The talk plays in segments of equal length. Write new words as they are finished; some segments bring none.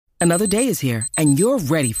Another day is here, and you're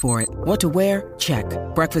ready for it. What to wear? Check.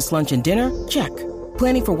 Breakfast, lunch, and dinner? Check.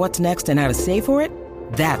 Planning for what's next and how to save for it?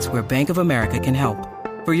 That's where Bank of America can help.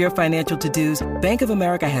 For your financial to-dos, Bank of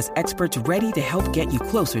America has experts ready to help get you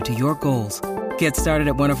closer to your goals. Get started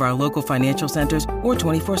at one of our local financial centers or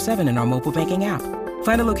 24/7 in our mobile banking app.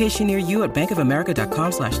 Find a location near you at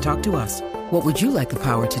bankofamerica.com/talktous. What would you like the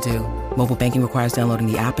power to do? Mobile banking requires downloading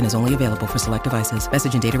the app and is only available for select devices.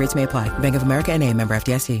 Message and data rates may apply. Bank of America N.A., member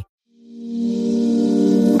FDIC.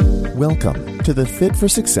 Welcome to the Fit for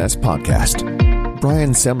Success podcast.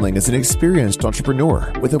 Brian Semling is an experienced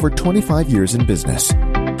entrepreneur with over 25 years in business.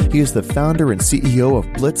 He is the founder and CEO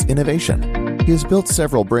of Blitz Innovation. He has built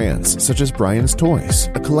several brands such as Brian's Toys,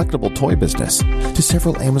 a collectible toy business, to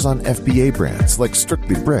several Amazon FBA brands like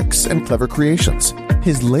Strictly Bricks and Clever Creations.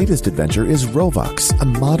 His latest adventure is Rovox, a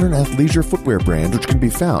modern athleisure footwear brand which can be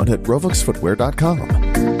found at rovoxfootwear.com.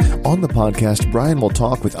 On the podcast, Brian will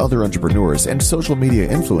talk with other entrepreneurs and social media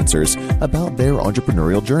influencers about their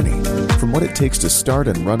entrepreneurial journey, from what it takes to start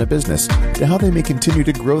and run a business to how they may continue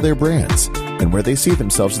to grow their brands and where they see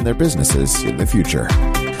themselves in their businesses in the future.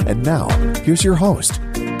 And now, here's your host,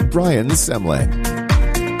 Brian Semling.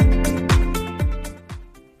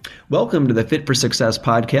 Welcome to the Fit for Success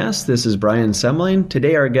podcast. This is Brian Semling.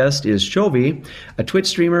 Today our guest is Shovie, a Twitch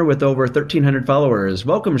streamer with over 1,300 followers.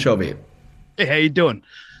 Welcome, Shovie. Hey, how you doing?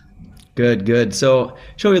 Good. So,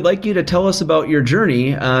 Shovie, I'd like you to tell us about your journey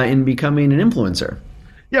in becoming an influencer.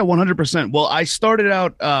 Yeah, 100%. Well, I started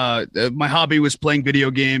out, my hobby was playing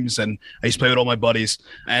video games, and I used to play with all my buddies,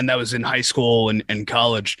 and that was in high school and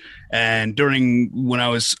college. And when I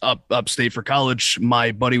was upstate for college,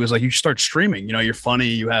 my buddy was like, you should start streaming. You know, you're funny,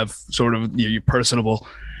 you have you're personable.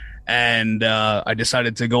 And I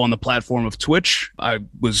decided to go on the platform of Twitch. I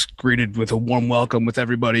was greeted with a warm welcome with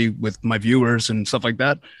everybody, with my viewers and stuff like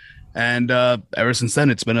that. And ever since then,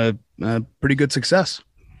 it's been a pretty good success.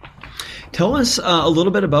 Tell us a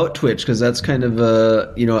little bit about Twitch, because that's kind of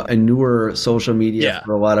a newer social media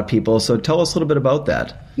for a lot of people. So tell us a little bit about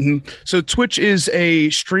that. Mm-hmm. So Twitch is a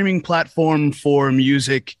streaming platform for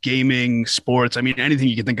music, gaming, sports. I mean, anything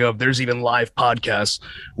you can think of. There's even live podcasts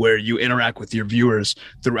where you interact with your viewers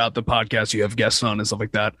throughout the podcast. You have guests on and stuff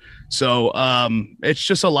like that. So it's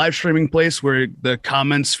just a live streaming place where the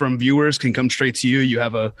comments from viewers can come straight to you. You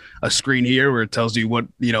have a screen here where it tells you what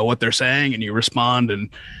they're saying, and you respond, and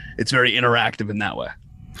it's very interactive in that way.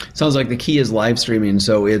 Sounds like the key is live streaming,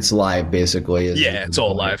 so it's live basically. It's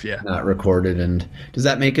all live, not recorded. And does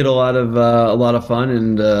that make it a lot of fun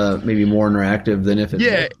and maybe more interactive than if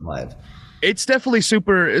it's live? It's definitely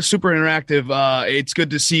super interactive. It's good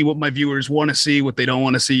to see what my viewers want to see, what they don't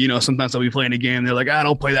want to see. You know, sometimes I'll be playing a game, they're like, "I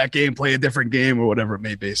don't play that game, play a different game," or whatever it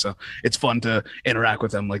may be. So it's fun to interact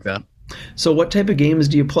with them like that. So what type of games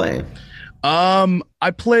do you play? I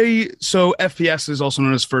play, so FPS is also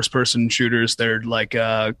known as first person shooters. They're like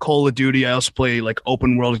Call of Duty. I also play like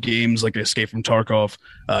open world games like Escape from Tarkov,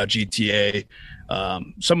 GTA,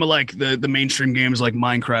 some of like the mainstream games like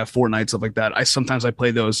Minecraft, Fortnite, stuff like that. Sometimes I play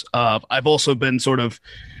those. I've also been sort of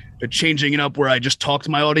changing it up where I just talk to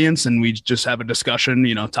my audience and we just have a discussion,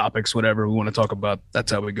 topics, whatever we want to talk about.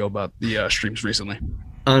 That's how we go about the streams recently.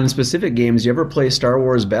 On specific games, do you ever play Star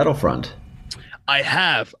Wars Battlefront? I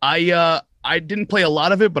have. I didn't play a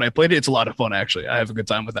lot of it, but I played it. It's a lot of fun, actually. I have a good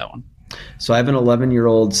time with that one. So I have an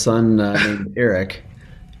 11-year-old son named Eric,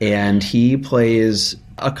 and he plays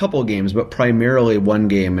a couple games, but primarily one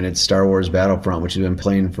game, and it's Star Wars Battlefront, which he's been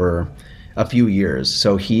playing for a few years.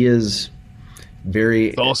 So he is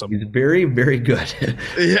It's awesome. He's very, very good.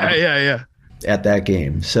 Yeah. At that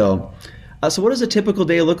game. So what does a typical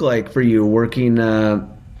day look like for you working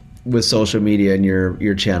with social media and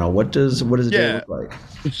your channel? What does a day look like?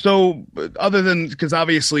 So other than, because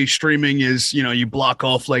obviously streaming is, you block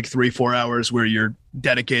off like 3-4 hours where you're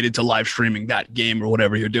dedicated to live streaming that game or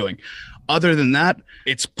whatever you're doing. Other than that,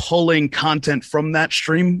 it's pulling content from that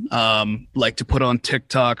stream, like to put on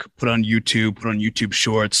TikTok, put on YouTube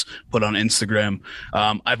Shorts, put on Instagram.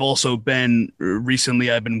 I've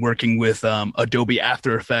been working with Adobe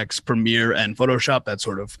After Effects, Premiere, and Photoshop, that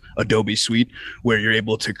sort of Adobe suite, where you're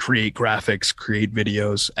able to create graphics, create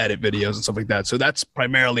videos, edit videos, and stuff like that. So that's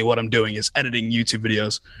primarily what I'm doing, is editing YouTube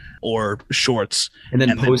videos or shorts. And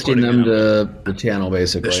then posting them to the channel,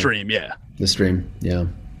 basically. The stream, yeah. The stream, yeah.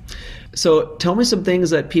 So tell me some things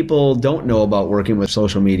that people don't know about working with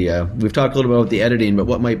social media. We've talked a little bit about the editing, but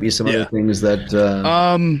what might be some other things that...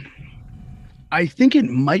 I think it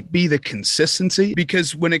might be the consistency,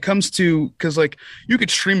 because when it comes to, because like you could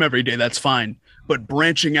stream every day, that's fine. But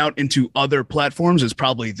branching out into other platforms is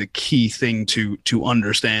probably the key thing to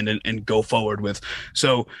understand and go forward with.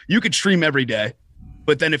 So you could stream every day,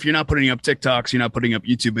 But then if you're not putting up TikToks, you're not putting up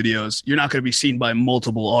YouTube videos, you're not going to be seen by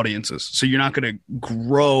multiple audiences. So you're not going to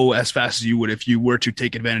grow as fast as you would if you were to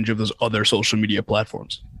take advantage of those other social media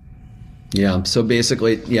platforms. Yeah. So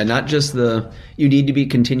basically, not just you need to be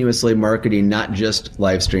continuously marketing, not just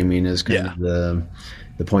live streaming is kind of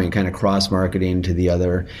the point, kind of cross marketing to the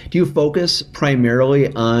other. Do you focus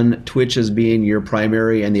primarily on Twitch as being your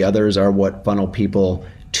primary and the others are what funnel people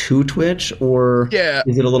to Twitch, or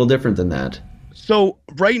is it a little different than that? So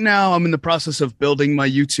right now I'm in the process of building my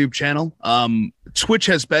YouTube channel. Twitch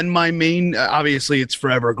has been my main, obviously it's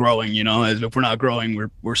forever growing, as if we're not growing,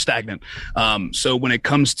 we're stagnant. So when it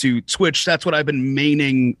comes to Twitch, that's what I've been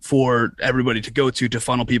maining for everybody to go to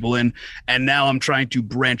funnel people in. And now I'm trying to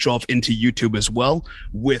branch off into YouTube as well,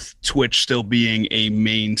 with Twitch still being a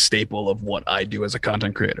main staple of what I do as a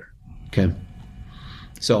content creator. Okay.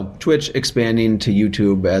 So Twitch expanding to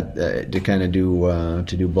YouTube to kind of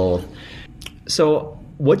do both. So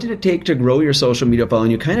what did it take to grow your social media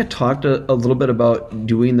following? You kind of talked a little bit about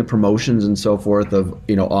doing the promotions and so forth of,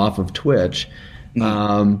 off of Twitch.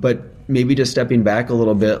 But maybe just stepping back a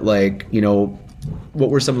little bit, what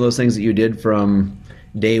were some of those things that you did from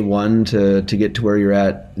day one to get to where you're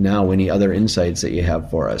at now? Any other insights that you have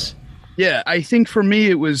for us? Yeah, I think for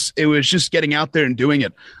me, it was just getting out there and doing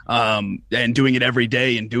it, and doing it every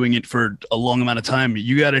day and doing it for a long amount of time.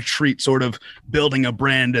 You got to treat sort of building a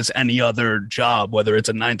brand as any other job, whether it's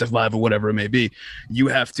a 9 to 5 or whatever it may be. You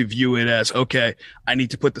have to view it as, okay, I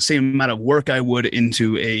need to put the same amount of work I would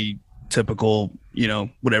into a typical,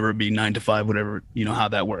 whatever it be, 9 to 5, whatever, how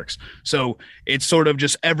that works. So it's sort of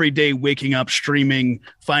just every day waking up, streaming,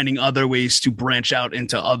 finding other ways to branch out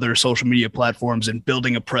into other social media platforms and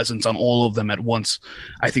building a presence on all of them at once.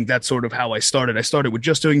 I think that's sort of how I started. I started with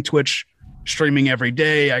just doing Twitch, streaming every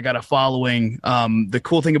day. I got a following. The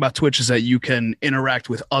cool thing about Twitch is that you can interact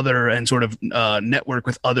with other and sort of network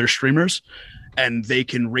with other streamers, and they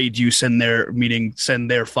can raid you, send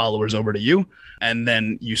their followers over to you. And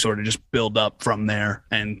then you sort of just build up from there,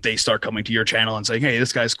 and they start coming to your channel and saying, hey,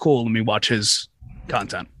 this guy's cool. Let me watch his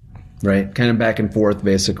content. Right. Kind of back and forth,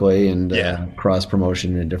 basically, and cross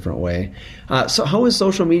promotion in a different way. So how has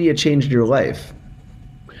social media changed your life?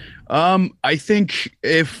 I think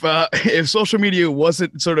if social media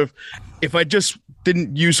wasn't if I just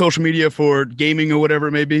didn't use social media for gaming or whatever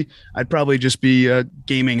it may be, I'd probably just be a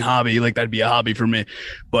gaming hobby. That'd be a hobby for me.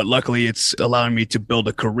 But luckily it's allowing me to build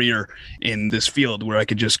a career in this field where I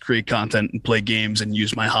could just create content and play games and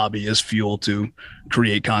use my hobby as fuel to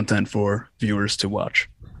create content for viewers to watch.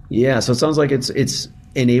 Yeah. So it sounds like it's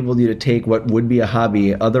enabled you to take what would be a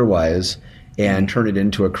hobby otherwise and turn it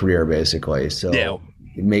into a career, basically. So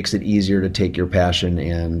it makes it easier to take your passion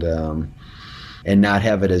and not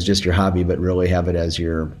have it as just your hobby, but really have it as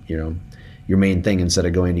your main thing instead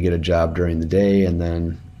of going to get a job during the day and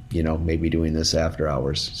then, maybe doing this after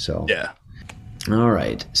hours. So, All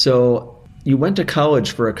right. So you went to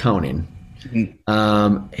college for accounting.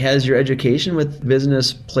 Mm-hmm. Has your education with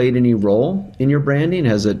business played any role in your branding?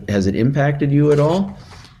 Has it impacted you at all?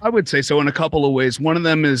 I would say so in a couple of ways. One of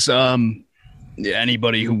them is,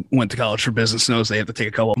 anybody who went to college for business knows they have to take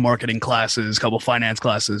a couple of marketing classes, a couple of finance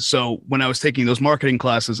classes. So when I was taking those marketing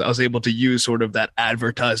classes, I was able to use sort of that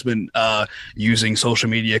advertisement, using social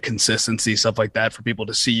media consistency, stuff like that for people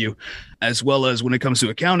to see you, as well as when it comes to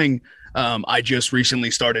accounting. I just recently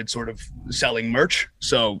started sort of selling merch.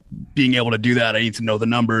 So being able to do that, I need to know the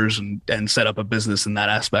numbers and set up a business in that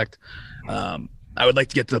aspect. I would like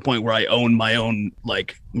to get to the point where I own my own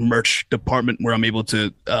merch department where I'm able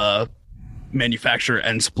to, manufacture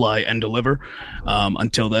and supply and deliver.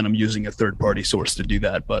 Until then, I'm using a third-party source to do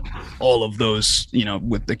that. But all of those,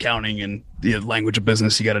 with accounting and the language of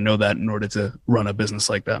business, you got to know that in order to run a business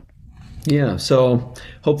like that. Yeah. So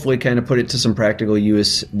hopefully kind of put it to some practical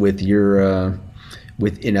use with your,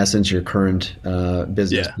 in essence, your current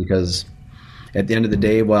business, because at the end of the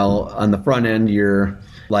day, while on the front end, you're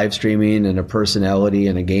live streaming and a personality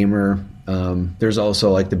and a gamer, there's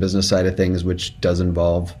also the business side of things, which does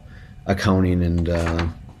involve accounting and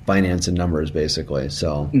finance and numbers, basically.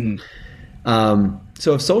 So,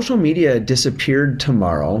 so if social media disappeared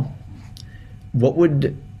tomorrow, what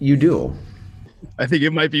would you do? I think it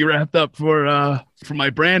might be wrapped up for my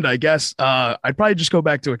brand, I guess. I'd probably just go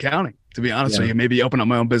back to accounting, to be honest with you. Maybe open up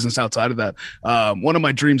my own business outside of that. One of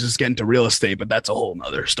my dreams is getting to real estate, but that's a whole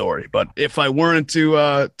nother story. But if I weren't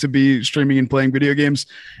to be streaming and playing video games,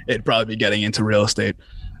 it'd probably be getting into real estate.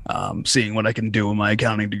 Seeing what I can do with my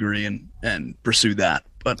accounting degree and pursue that.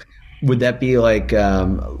 But would that be like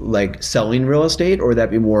selling real estate, or would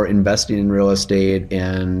that be more investing in real estate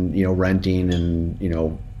and renting and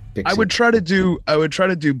fixing? I would try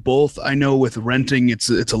to do both. I know with renting, it's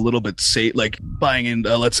a little bit safe. Like buying in,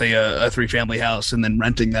 let's say a 3-family house and then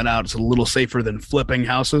renting that out. It's a little safer than flipping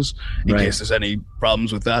houses in case there's any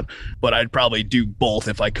problems with that. But I'd probably do both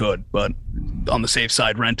if I could. But on the safe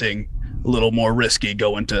side, renting a little more risky.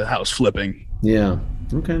 Go into house flipping. Yeah.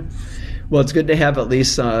 Okay. Well, it's good to have at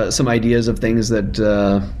least some ideas of things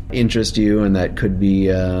that interest you and that could be,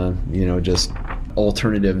 just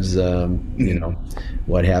alternatives,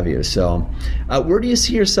 what have you. So where do you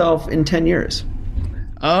see yourself in 10 years?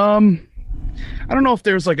 I don't know if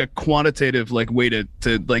there's like a quantitative way to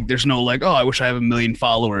like, there's no like, oh, I wish I have 1 million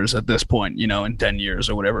followers at this point, in 10 years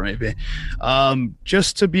or whatever it may be.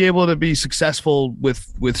 Just to be able to be successful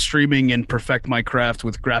with streaming and perfect my craft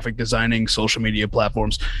with graphic designing, social media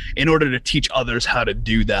platforms, in order to teach others how to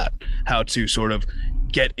do that, how to sort of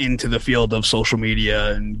get into the field of social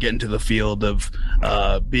media and get into the field of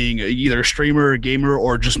being either a streamer, a gamer,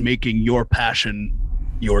 or just making your passion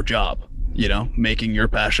your job. Making your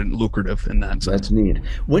passion lucrative in that sense. That's neat.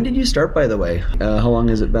 When did you start, by the way? How long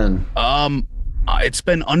has it been? It's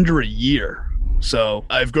been under a year. So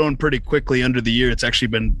I've grown pretty quickly under the year. It's actually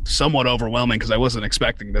been somewhat overwhelming because I wasn't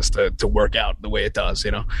expecting this to work out the way it does,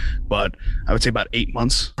 But I would say about 8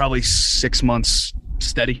 months, probably 6 months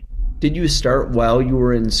steady. Did you start while you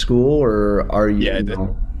were in school, or are you? Yeah, I did.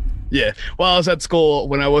 Yeah. While I was at school,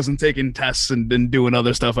 when I wasn't taking tests and doing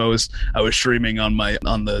other stuff, I was streaming on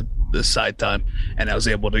the side time, and I was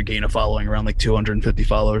able to gain a following around like 250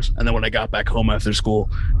 followers. And then when I got back home after school,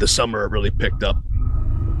 the summer it really picked up.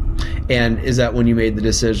 And is that when you made the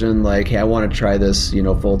decision, like, hey, I want to try this,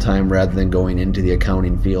 full time rather than going into the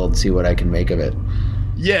accounting field, see what I can make of it?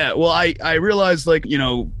 Yeah. Well, I realized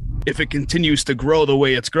if it continues to grow the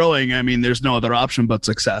way it's growing, I mean, there's no other option but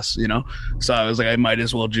success, So I was like, I might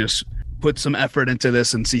as well just put some effort into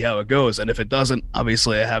this and see how it goes. And if it doesn't,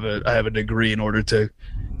 obviously I have a degree in order to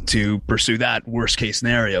pursue that worst case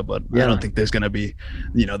scenario. But I don't think there's going to be,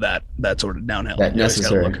 that sort of downhill. That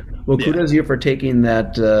necessary. Well, kudos to you for taking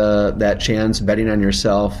that chance, betting on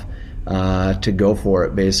yourself, to go for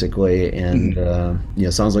it basically. And,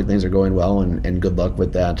 sounds like things are going well, and good luck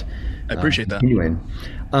with that. I appreciate that. Continuing.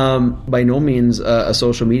 By no means a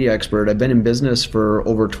social media expert. I've been in business for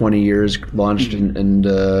over 20 years, launched and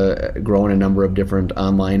grown a number of different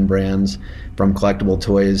online brands, from collectible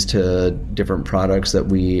toys to different products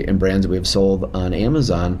and brands that we've sold on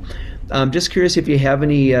Amazon. I'm just curious if you have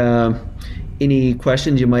any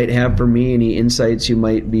questions you might have for me, any insights you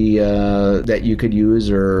might be that you could use,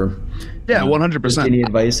 or 100%. Any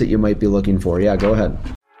advice that you might be looking for. Yeah, go ahead.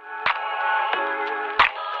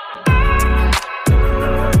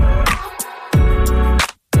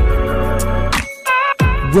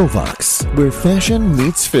 Rovox, where fashion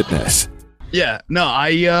meets fitness. Yeah, no,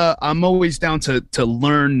 I'm always down to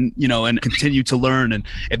learn, and continue to learn. And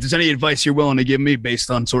if there's any advice you're willing to give me based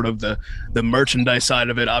on sort of the merchandise side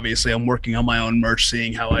of it, obviously I'm working on my own merch,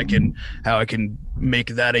 seeing how I can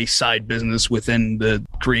make that a side business within the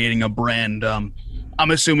creating a brand.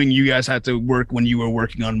 I'm assuming you guys had to work when you were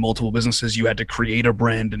working on multiple businesses. You had to create a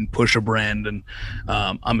brand and push a brand, and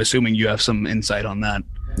I'm assuming you have some insight on that.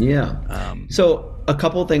 Yeah. So a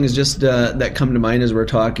couple of things just that come to mind as we're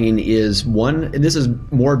talking is one, and this is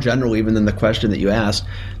more general even than the question that you asked,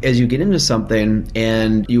 as you get into something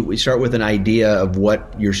and you start with an idea of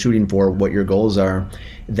what you're shooting for, what your goals are,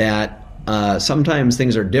 that sometimes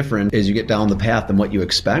things are different as you get down the path than what you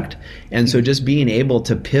expect. And so just being able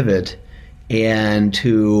to pivot and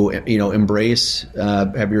to, embrace,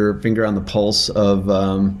 have your finger on the pulse of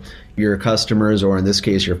your customers, or in this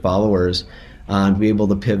case, your followers, to be able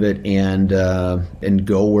to pivot and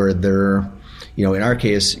go where they're, in our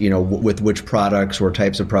case, with which products or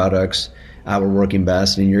types of products we're working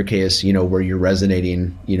best. And in your case, where you're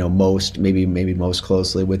resonating, most, maybe most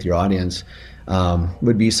closely with your audience,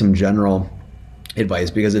 would be some general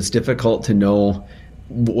advice, because it's difficult to know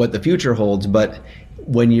what the future holds. But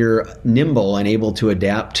when you're nimble and able to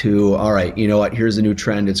adapt to, all right, you know what, here's a new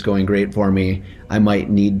trend, it's going great for me, I might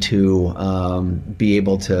need to be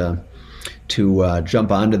able to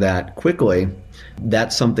jump onto that quickly.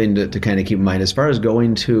 That's something to kind of keep in mind as far as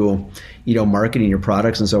going to, marketing your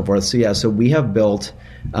products and so forth. So we have built,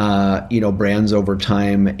 brands over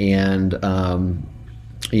time, and,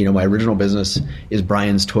 my original business is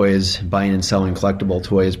Brian's Toys, buying and selling collectible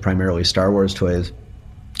toys, primarily Star Wars toys.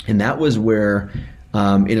 And that was where,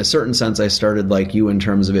 in a certain sense, I started like you in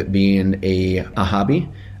terms of it being a hobby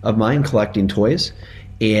of mine, collecting toys.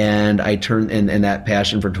 And I turned, and that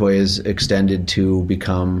passion for toys extended to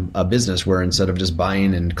become a business where instead of just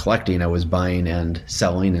buying and collecting, I was buying and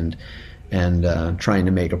selling and trying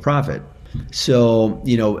to make a profit. So,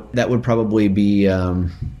 that would probably be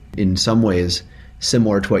in some ways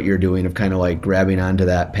similar to what you're doing, of kind of like grabbing onto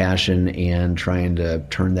that passion and trying to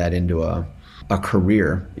turn that into a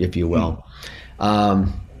career, if you will.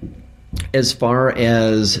 As far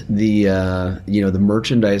as the the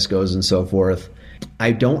merchandise goes and so forth,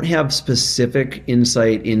 I don't have specific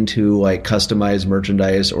insight into like customized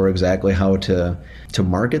merchandise or exactly how to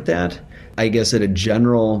market that. I guess at a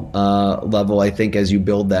general level, I think as you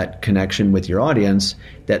build that connection with your audience,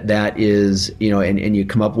 that is, and you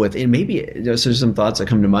come up with, and maybe there's some thoughts that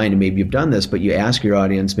come to mind, and maybe you've done this, but you ask your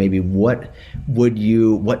audience, maybe what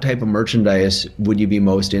type of merchandise would you be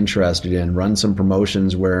most interested in? Run some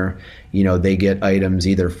promotions where, they get items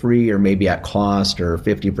either free or maybe at cost or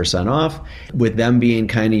 50% off, with them being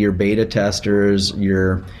kind of your beta testers,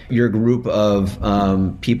 your group of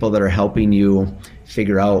people that are helping you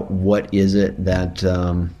figure out what is it that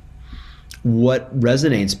what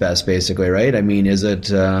resonates best, basically, right? I mean, is it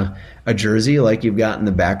a jersey like you've got in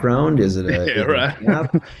the background? Is it a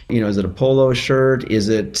cap? Is it a polo shirt? Is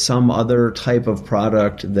it some other type of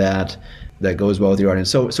product that goes well with your audience?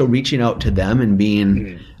 So reaching out to them and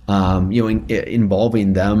being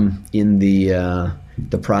involving them in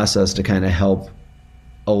the process to kind of help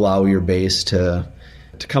allow your base to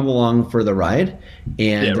come along for the ride,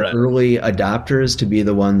 and the early adopters to be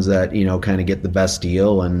the ones that kind of get the best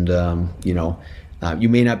deal. And you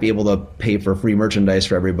may not be able to pay for free merchandise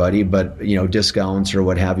for everybody, but discounts or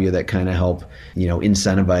what have you that kind of help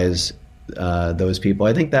incentivize those people.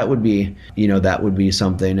 I think that would be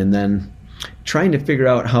something. And then trying to figure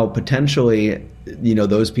out how potentially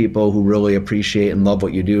those people who really appreciate and love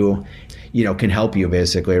what you do can help you,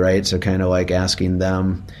 basically, right? So kind of like asking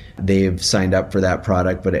them, they've signed up for that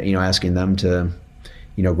product, but asking them to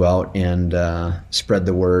go out and spread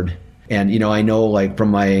the word. And I know, like,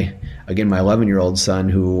 from my 11-year-old son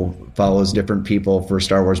who follows different people for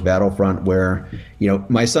Star Wars Battlefront, where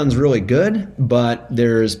my son's really good, but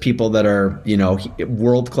there's people that are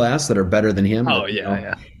world class that are better than him.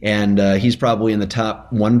 And he's probably in the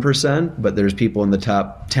top 1%, but there's people in the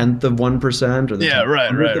top 10th of 1% or the top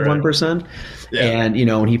 100th of 1%. Yeah. And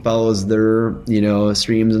and he follows their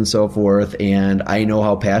streams and so forth, and I know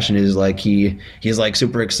how passionate he is. Like he's like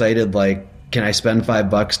super excited, like, can I spend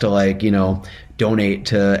 $5 to like donate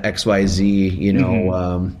to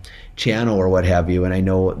XYZ channel or what have you? And I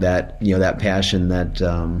know that that passion that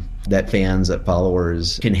that fans, that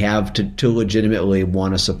followers can have to legitimately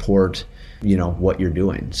want to support what you're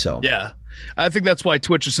doing. So yeah, I think that's why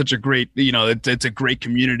Twitch is such a great, it's a great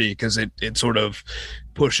community, because it sort of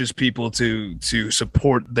pushes people to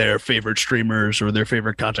support their favorite streamers or their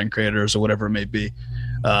favorite content creators or whatever it may be.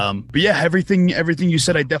 But yeah, everything you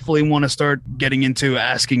said, I definitely want to start getting into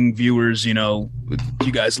asking viewers, do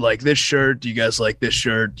you guys like this shirt? Do you guys like this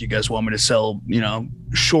shirt? Do you guys want me to sell,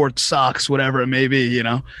 shorts, socks, whatever it may be,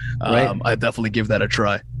 Right. I definitely give that a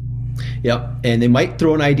try. Yep. And they might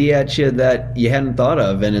throw an idea at you that you hadn't thought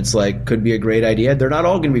of, and it's like, could be a great idea. They're not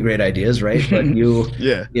all going to be great ideas, right? But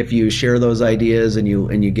if you share those ideas and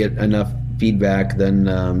you get enough feedback, then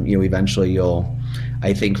eventually you'll,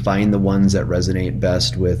 I think, find the ones that resonate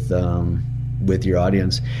best with your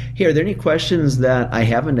audience. Hey, are there any questions that I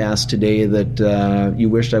haven't asked today that you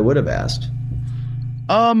wished I would have asked?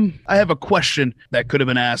 I have a question that could have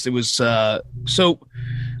been asked. It was so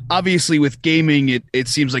obviously with gaming, it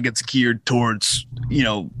seems like it's geared towards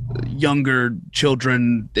younger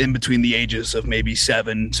children in between the ages of maybe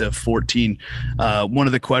 7 to 14. One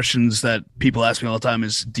of the questions that people ask me all the time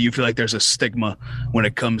is, do you feel like there's a stigma when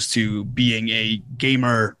it comes to being a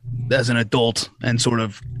gamer as an adult and sort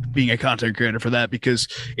of being a content creator for that? Because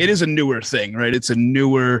it is a newer thing, right? It's a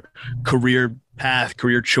newer career path,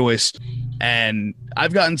 career choice. And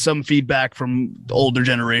I've gotten some feedback from older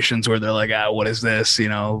generations where they're like, what is this?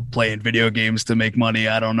 Playing video games to make money.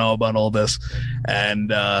 I don't know about all this. And,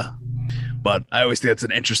 but I always think that's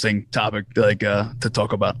an interesting topic, to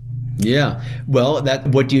talk about. Yeah. Well,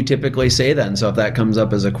 what do you typically say then? So if that comes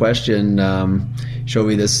up as a question,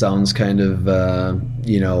 Shobi, this sounds kind of,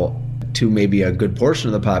 to maybe a good portion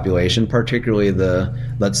of the population, particularly the,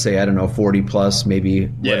 let's say, 40 plus, maybe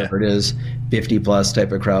whatever it is, 50 plus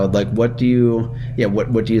type of crowd. Like, what do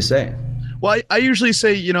you say? Well, I usually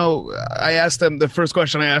say, I ask them, the first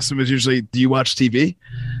question I ask them is usually, do you watch TV?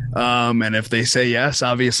 And if they say yes,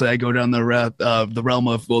 obviously I go down the realm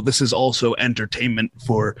of, well, this is also entertainment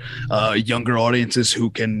for younger audiences who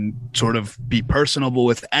can sort of be personable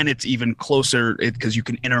with, and it's even closer because you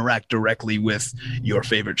can interact directly with your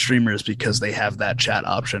favorite streamers because they have that chat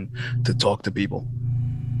option to talk to people.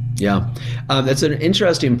 Yeah, that's an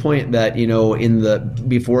interesting point that,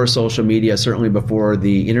 before social media, certainly before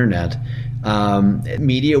the internet,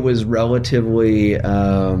 media was relatively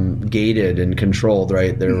gated and controlled,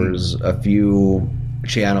 right? There was a few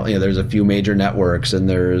there's a few major networks, and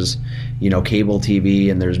there's, cable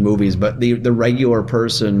TV, and there's movies, but the regular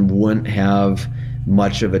person wouldn't have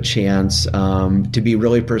much of a chance to be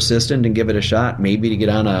really persistent and give it a shot, maybe to get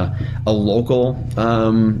on a local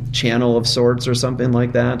channel of sorts or something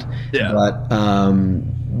like that. Yeah. But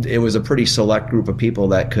it was a pretty select group of people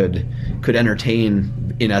that could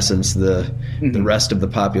entertain, in essence, the rest of the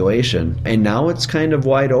population. And now it's kind of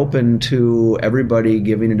wide open to everybody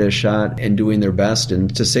giving it a shot and doing their best,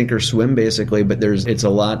 and to sink or swim, basically. But it's a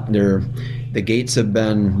lot there. The gates have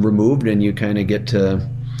been removed, and you kind of get to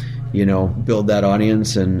build that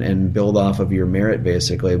audience and build off of your merit,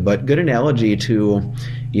 basically. But good analogy to,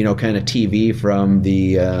 kind of TV from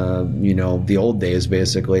the old days,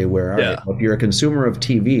 basically, where if you're a consumer of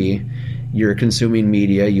TV, you're consuming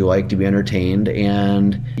media, you like to be entertained,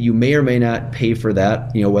 and you may or may not pay for that,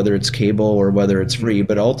 whether it's cable or whether it's free,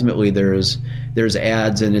 but ultimately there's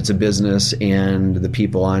ads, and it's a business, and the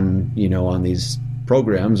people on these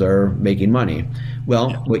programs are making money.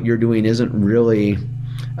 Well, what you're doing isn't really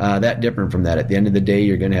that different from that. At the end of the day,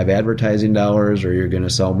 you're going to have advertising dollars, or you're going to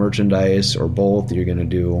sell merchandise, or both.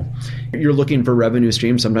 You're looking for revenue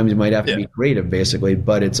streams. Sometimes you might have to be creative, basically,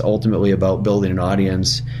 but it's ultimately about building an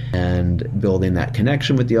audience and building that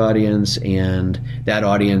connection with the audience, and that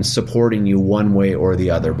audience supporting you one way or the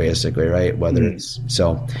other, basically, right? Whether it's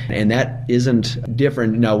so, and that isn't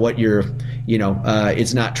different. Now, what you're,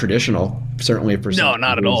 it's not traditional. Certainly for no,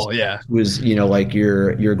 not at all. Yeah, was like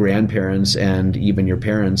your grandparents and even your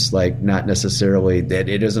parents, like, not necessarily that.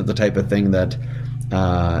 It isn't the type of thing that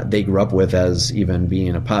they grew up with as even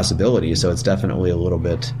being a possibility. So it's definitely a little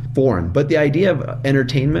bit foreign. But the idea of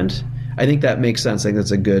entertainment, I think that makes sense. I think that's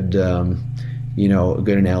a good a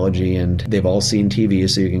good analogy, and they've all seen TV,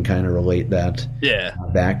 so you can kind of relate that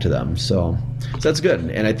back to them. So that's good,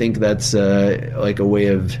 and I think that's like a way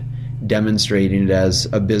of demonstrating it as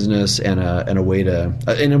a business and a way to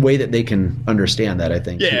in a way that they can understand that, I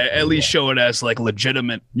think. Yeah, at least show it as like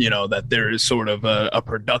legitimate, that there is sort of a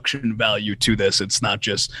production value to this. It's not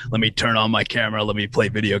just, let me turn on my camera, let me play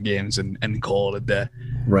video games and call it a day.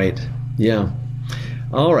 Right. Yeah.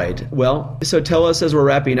 All right. Well, so tell us, as we're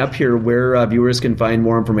wrapping up here, where viewers can find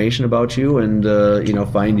more information about you, and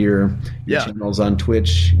find your channels on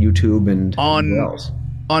Twitch, YouTube, and where else.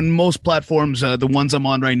 On most platforms, the ones I'm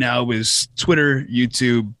on right now is Twitter,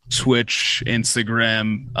 YouTube, Twitch,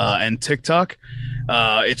 Instagram, and TikTok.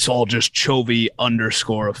 It's all just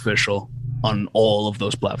Chovy_official on all of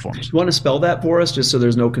those platforms. You want to spell that for us, just so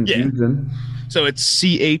there's no confusion? Yeah. So it's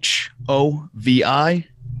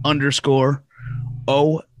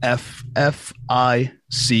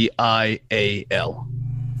CHOVI_OFFICIAL.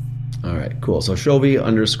 All right, cool. So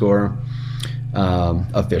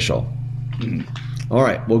Chovy_official. All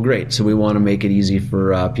right. Well, great. So we want to make it easy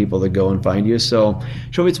for people to go and find you. So,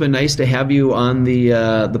 Chovy, it's been nice to have you on the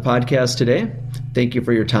podcast today. Thank you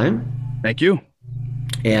for your time. Thank you.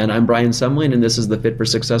 And I'm Brian Semling, and this is the Fit for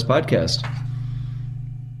Success podcast.